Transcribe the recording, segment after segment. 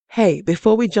Hey,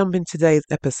 before we jump into today's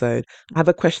episode, I have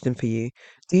a question for you.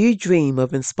 Do you dream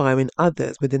of inspiring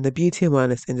others within the beauty and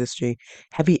wellness industry?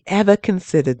 Have you ever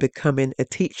considered becoming a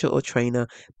teacher or trainer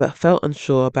but felt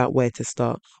unsure about where to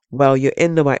start? Well, you're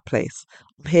in the right place.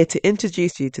 I'm here to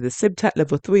introduce you to the CIBTAC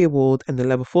Level 3 Award and the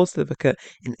Level 4 Certificate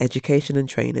in Education and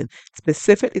Training,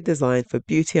 specifically designed for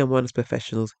beauty and wellness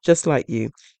professionals just like you.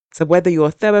 So, whether you're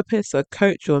a therapist, a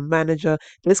coach, or a manager,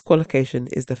 this qualification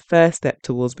is the first step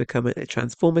towards becoming a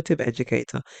transformative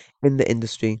educator in the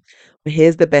industry. But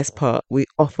here's the best part: we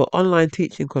offer online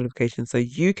teaching qualifications so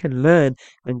you can learn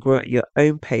and grow at your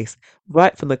own pace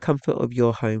right from the comfort of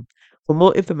your home. For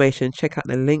more information, check out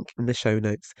the link in the show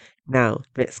notes. Now,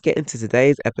 let's get into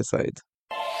today's episode.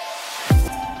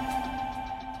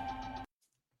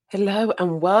 Hello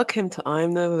and welcome to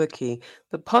I'm No Rookie,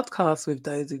 the podcast with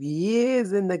those with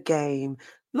years in the game,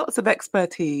 lots of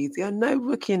expertise. You're no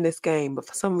rookie in this game, but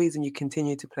for some reason you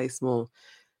continue to play small.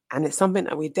 And it's something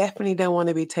that we definitely don't want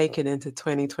to be taking into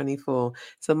 2024.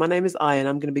 So my name is Ian.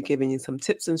 I'm going to be giving you some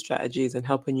tips and strategies and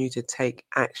helping you to take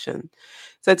action.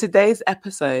 So today's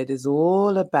episode is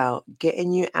all about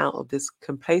getting you out of this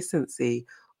complacency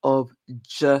of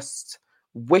just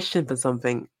wishing for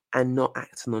something and not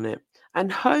acting on it,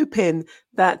 and hoping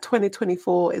that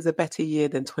 2024 is a better year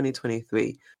than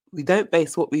 2023. We don't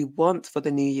base what we want for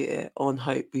the new year on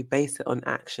hope. We base it on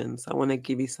action. So I want to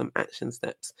give you some action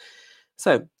steps.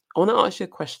 So I want to ask you a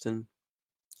question.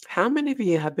 How many of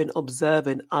you have been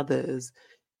observing others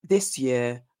this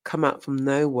year come out from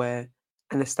nowhere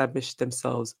and establish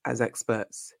themselves as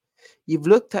experts? You've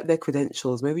looked at their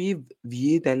credentials, maybe you've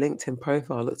viewed their LinkedIn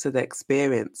profile, looked at their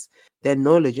experience, their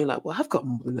knowledge. You're like, well, I've got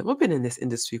more than them. I've been in this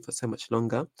industry for so much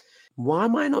longer. Why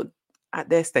am I not at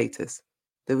their status?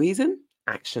 The reason?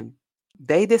 Action.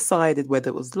 They decided whether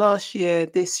it was last year,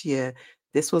 this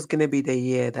was going to be the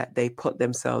year that they put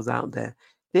themselves out there.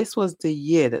 This was the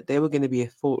year that they were going to be a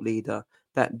thought leader,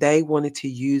 that they wanted to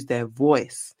use their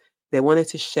voice. They wanted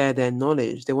to share their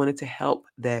knowledge. They wanted to help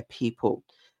their people.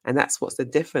 And that's what's the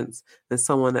difference than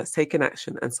someone that's taken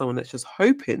action and someone that's just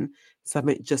hoping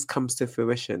something just comes to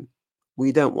fruition.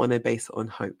 We don't want to base it on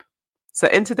hope. So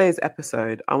in today's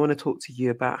episode, I want to talk to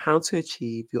you about how to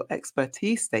achieve your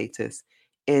expertise status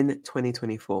in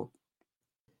 2024.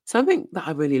 Something that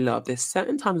I really love, there's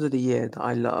certain times of the year that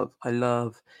I love. I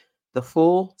love the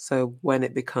fall, so when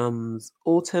it becomes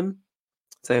autumn,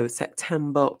 so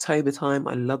September, October time,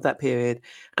 I love that period,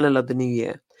 and I love the new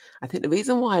year. I think the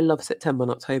reason why I love September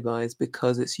and October is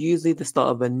because it's usually the start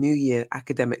of a new year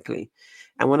academically.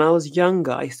 And when I was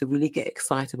younger, I used to really get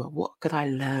excited about what could I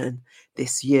learn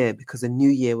this year, because the new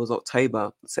year was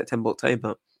September,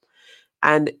 October.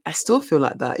 And I still feel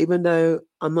like that, even though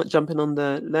I'm not jumping on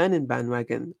the learning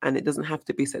bandwagon, and it doesn't have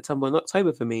to be September and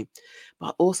October for me. But I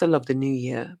also love the new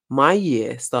year. My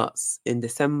year starts in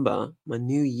December. My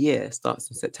new year starts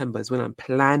in September, is when I'm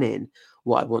planning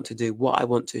what I want to do, what I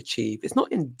want to achieve. It's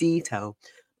not in detail,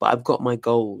 but I've got my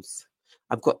goals.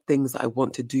 I've got things that I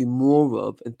want to do more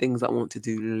of and things that I want to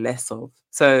do less of.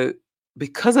 So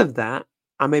because of that,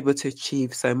 I'm able to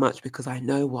achieve so much because I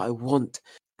know what I want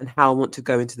and how I want to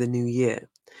go into the new year.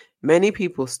 Many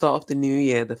people start off the new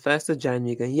year, the 1st of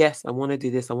January, going, yes, I want to do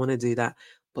this, I want to do that.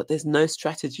 But there's no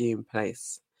strategy in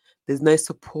place. There's no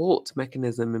support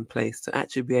mechanism in place to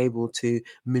actually be able to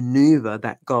maneuver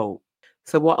that goal.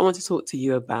 So, what I want to talk to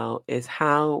you about is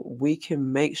how we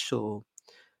can make sure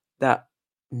that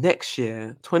next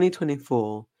year,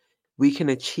 2024, we can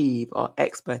achieve our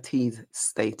expertise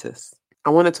status.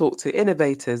 I want to talk to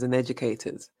innovators and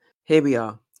educators. Here we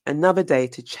are. Another day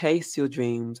to chase your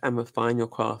dreams and refine your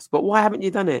crafts. But why haven't you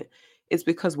done it? It's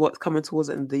because what's coming towards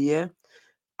the end of the year,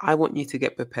 I want you to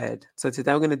get prepared. So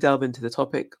today we're going to delve into the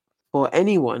topic for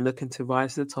anyone looking to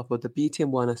rise to the top of the beauty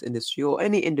and wellness industry or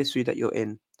any industry that you're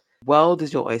in. World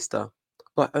is your oyster,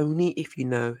 but only if you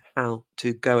know how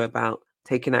to go about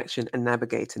taking action and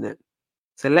navigating it.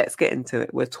 So let's get into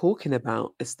it. We're talking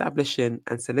about establishing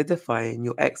and solidifying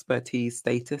your expertise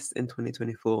status in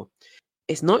 2024.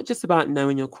 It's not just about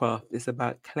knowing your craft, it's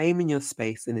about claiming your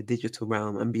space in the digital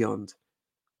realm and beyond.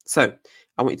 So,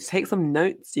 I want you to take some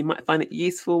notes. You might find it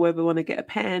useful whether you want to get a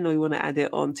pen or you want to add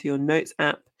it onto your notes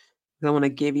app. I want to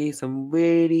give you some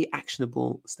really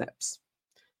actionable steps.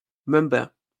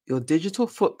 Remember, your digital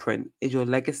footprint is your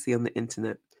legacy on the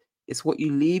internet. It's what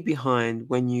you leave behind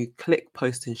when you click,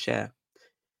 post, and share.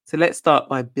 So let's start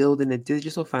by building a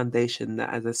digital foundation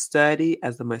that is as sturdy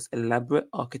as the most elaborate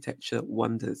architecture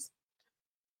wonders.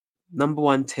 Number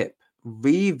one tip,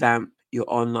 revamp your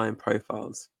online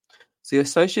profiles. So your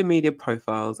social media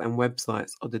profiles and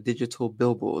websites are the digital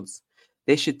billboards.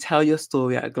 They should tell your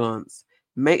story at a glance.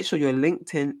 Make sure your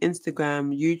LinkedIn,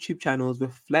 Instagram, YouTube channels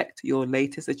reflect your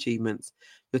latest achievements,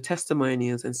 your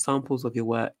testimonials, and samples of your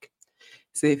work.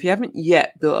 So if you haven't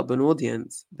yet built up an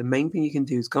audience, the main thing you can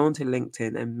do is go onto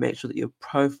LinkedIn and make sure that your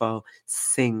profile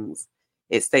sings.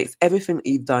 It states everything that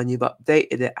you've done, you've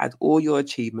updated it, add all your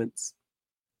achievements.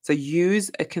 So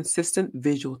use a consistent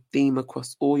visual theme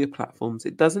across all your platforms.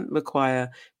 It doesn't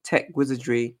require tech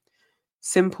wizardry.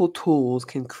 Simple tools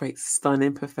can create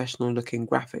stunning professional looking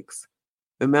graphics.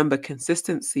 Remember,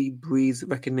 consistency breeds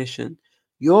recognition.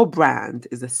 Your brand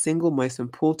is the single most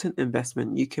important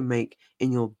investment you can make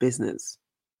in your business.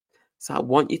 So I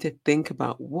want you to think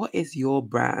about, what is your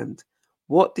brand?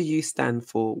 What do you stand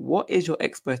for? What is your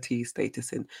expertise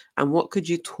status in? And what could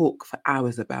you talk for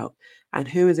hours about? And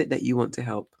who is it that you want to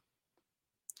help?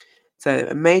 So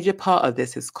a major part of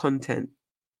this is content.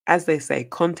 As they say,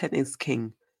 content is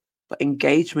king, but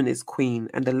engagement is queen,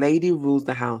 and the lady who rules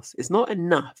the house. It's not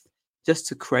enough just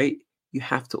to create, you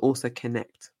have to also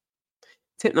connect.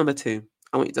 Tip number 2,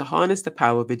 I want you to harness the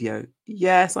power of video.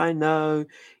 Yes, I know.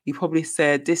 You probably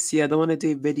said this year, I don't want to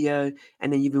do video,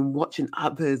 and then you've been watching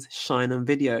others shine on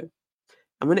video.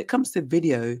 And when it comes to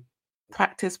video,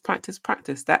 practice, practice,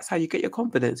 practice. That's how you get your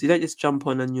confidence. You don't just jump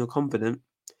on and you're confident.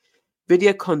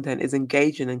 Video content is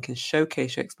engaging and can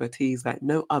showcase your expertise like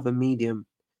no other medium.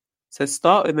 So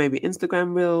start with maybe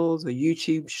Instagram Reels or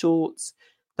YouTube Shorts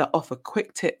that offer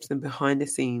quick tips and behind the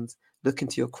scenes look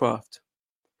into your craft.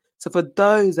 So for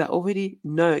those that already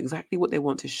know exactly what they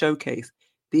want to showcase,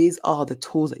 these are the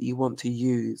tools that you want to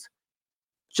use.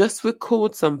 Just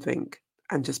record something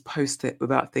and just post it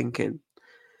without thinking.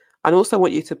 I also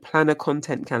want you to plan a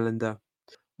content calendar.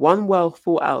 One well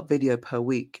thought out video per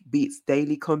week beats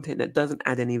daily content that doesn't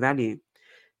add any value.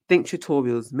 Think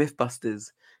tutorials,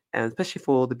 mythbusters, and especially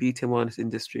for the beauty and wellness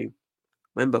industry.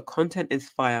 Remember, content is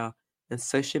fire and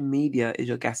social media is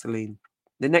your gasoline.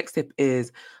 The next tip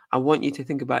is, I want you to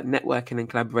think about networking and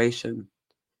collaboration.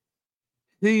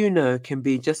 Who you know can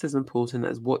be just as important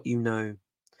as what you know.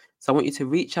 So I want you to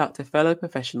reach out to fellow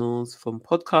professionals from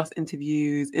podcast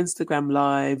interviews, Instagram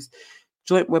lives,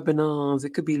 joint webinars.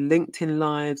 It could be LinkedIn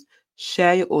lives.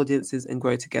 Share your audiences and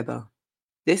grow together.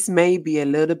 This may be a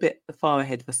little bit far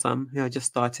ahead for some who are just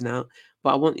starting out,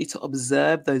 but I want you to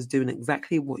observe those doing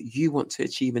exactly what you want to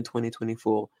achieve in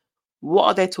 2024. What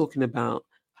are they talking about?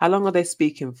 How long are they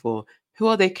speaking for? Who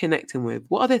are they connecting with?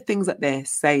 What are the things that they're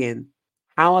saying?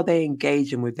 How are they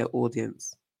engaging with their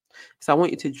audience? So I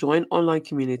want you to join online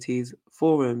communities,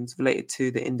 forums related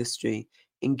to the industry,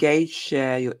 engage,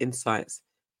 share your insights.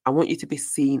 I want you to be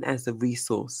seen as the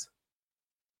resource.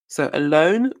 So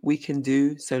alone, we can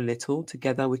do so little.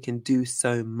 Together, we can do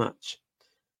so much.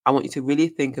 I want you to really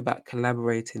think about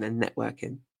collaborating and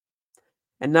networking.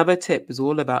 Another tip is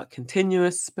all about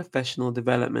continuous professional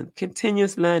development,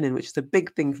 continuous learning, which is a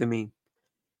big thing for me.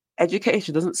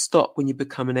 Education doesn't stop when you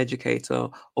become an educator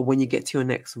or when you get to your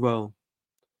next role.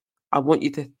 I want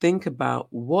you to think about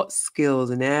what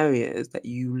skills and areas that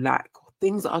you lack, or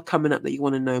things that are coming up that you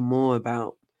want to know more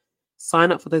about.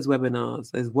 Sign up for those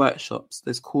webinars, those workshops,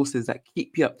 those courses that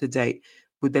keep you up to date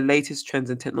with the latest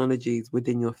trends and technologies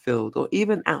within your field, or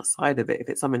even outside of it if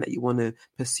it's something that you want to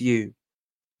pursue.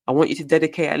 I want you to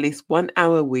dedicate at least 1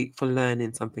 hour a week for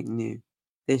learning something new.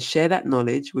 Then share that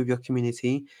knowledge with your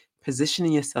community,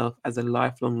 positioning yourself as a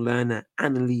lifelong learner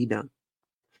and a leader.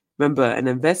 Remember, an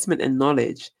investment in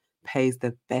knowledge pays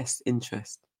the best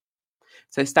interest.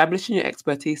 So establishing your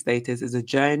expertise status is a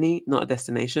journey, not a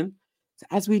destination. So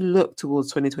as we look towards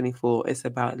 2024, it's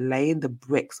about laying the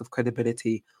bricks of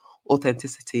credibility,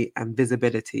 authenticity, and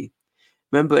visibility.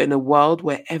 Remember, in a world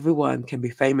where everyone can be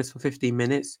famous for 15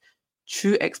 minutes,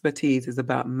 true expertise is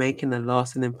about making a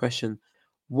lasting impression,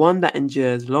 one that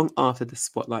endures long after the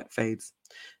spotlight fades.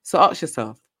 So ask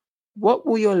yourself, what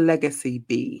will your legacy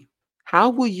be? How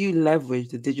will you leverage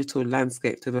the digital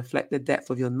landscape to reflect the depth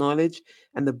of your knowledge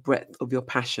and the breadth of your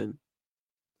passion?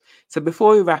 So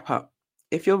before we wrap up,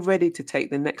 if you're ready to take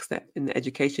the next step in the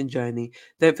education journey,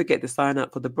 don't forget to sign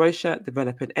up for the brochure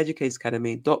developing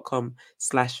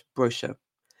educatesacademy.com/brochure.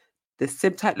 The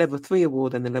SIBTAC Level 3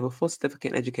 Award and the Level 4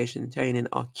 Certificate in Education and Training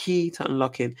are key to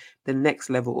unlocking the next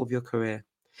level of your career.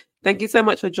 Thank you so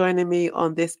much for joining me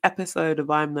on this episode of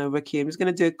I'm No Rookie. I'm just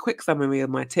going to do a quick summary of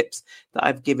my tips that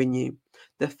I've given you.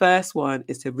 The first one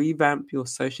is to revamp your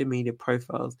social media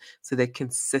profiles so they're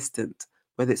consistent,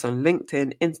 whether it's on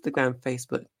LinkedIn, Instagram,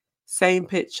 Facebook. Same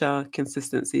picture,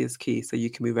 consistency is key so you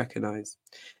can be recognized.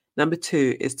 Number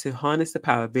 2 is to harness the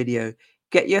power of video.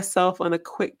 Get yourself on a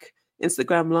quick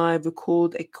Instagram live,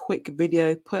 record a quick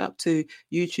video, put up to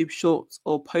YouTube Shorts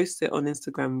or post it on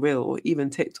Instagram Reel or even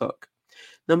TikTok.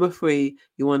 Number 3,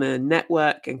 you want to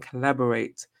network and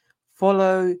collaborate.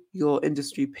 Follow your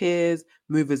industry peers,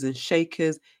 movers and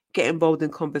shakers, get involved in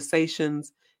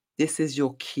conversations. This is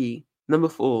your key. Number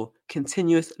 4,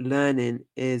 continuous learning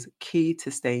is key to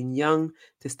staying young,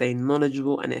 to staying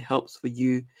knowledgeable, and it helps for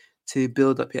you to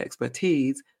build up your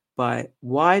expertise by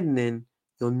widening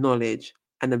your knowledge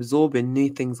and absorbing new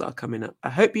things that are coming up. I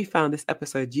hope you found this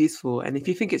episode useful. And if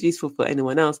you think it's useful for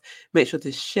anyone else, make sure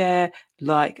to share,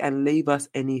 like, and leave us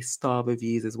any star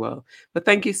reviews as well. But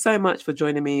thank you so much for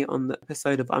joining me on the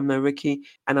episode of I'm No Rookie.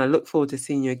 And I look forward to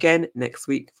seeing you again next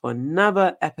week for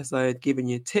another episode giving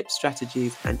you tips,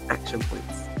 strategies, and action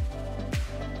points.